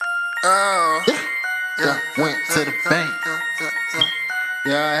Oh. Yeah, went to the bank.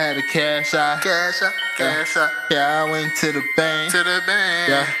 Yeah, I had to cash out. Cash out. Yeah, I went to the bank.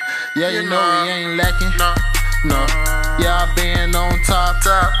 Yeah, you know we ain't lacking. No. Yeah, I been on top.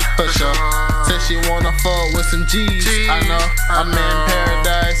 For sure. Said she wanna fuck with some G's. I know. I'm in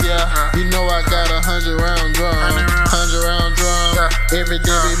paradise. Yeah. You know I got 100 round drum. 100 round drum. Every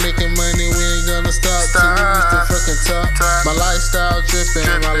day we making money. We ain't gonna stop till we reach the fucking top. My lifestyle dripping.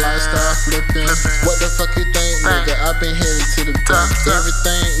 My lifestyle flipping. What the fuck you think, nigga? I been headed to the bank.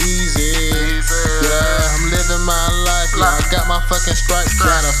 Everything easy. Yeah, I'm living my life. Yeah, I got my fucking stripes.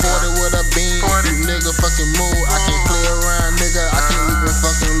 Got a 40 with a beam. You nigga fucking move. I can't play around, nigga. I can't even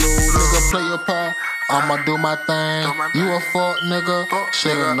fucking lose. Nigga, play your part. I'ma do my thing. You a fuck nigga.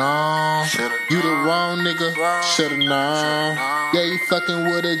 Shoulda known. You the wrong nigga. Shoulda known. Yeah, you fucking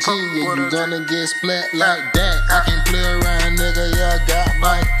with a G. Yeah, you gonna get splat like that. I can't play around, nigga. Yeah, I got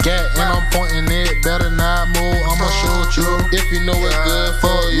my gat. And I'm pointing it. Better not move. I'ma shoot you. If you know it's good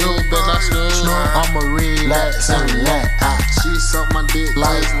for you, better not snooze. I'ma relax and relax. She suck my dick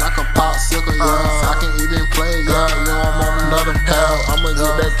like a popsicle. Yeah, I can't even play. Yeah, you know I'm on another pal. I'ma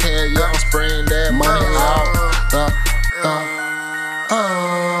get that cat. Yeah, I'm spraying that money out.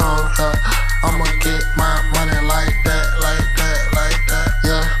 I'ma get my money like that.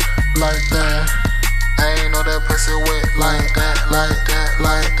 Yeah, like that. I ain't know that pussy wet like that.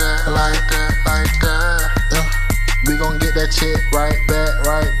 Yeah. We gon' get that shit right back.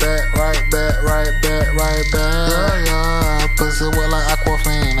 Yeah. Pussy wet like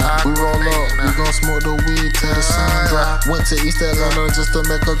Aquafina. We roll up, we gon' smoke the weed till the sun drop. Went to East Atlanta just to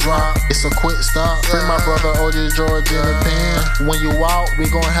make a drop. It's a quick stop. Free my brother OG George in the pen. When you out, we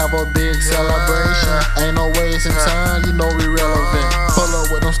gon' have a big celebration. Ain't no wasting time, you know we relevant. Pull up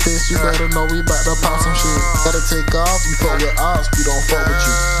with them sticks, you better know we bout to pop some shit. Better take off, you fuck with ops, we don't fuck with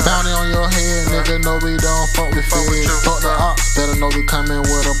you. Bounty on your head, nigga, know we don't fuck with fear. Fuck the ops, better know we coming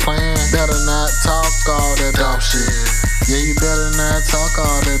with a plan. Better not talk all that dumb shit. Yeah, you better not talk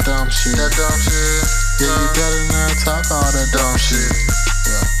all that dumb shit. Yeah, you better not talk all that dumb shit.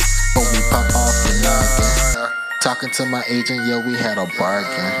 Yeah, but we pop off the noggin. Talking to my agent, yeah, we had a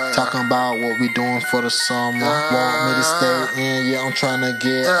bargain. Talking about what we doing for the summer. Want me to stay in, yeah, I'm trying to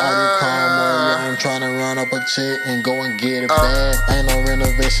get out of coma. Yeah, I'm trying to run up a check and go and get it back. Ain't no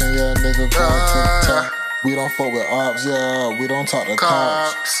renovation, yeah, nigga going to the top. We don't fuck with ops, yeah, we don't talk to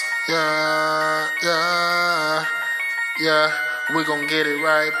cops. Yeah, we gon' get it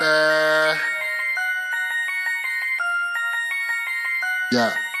right back.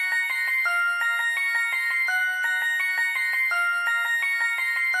 Yeah.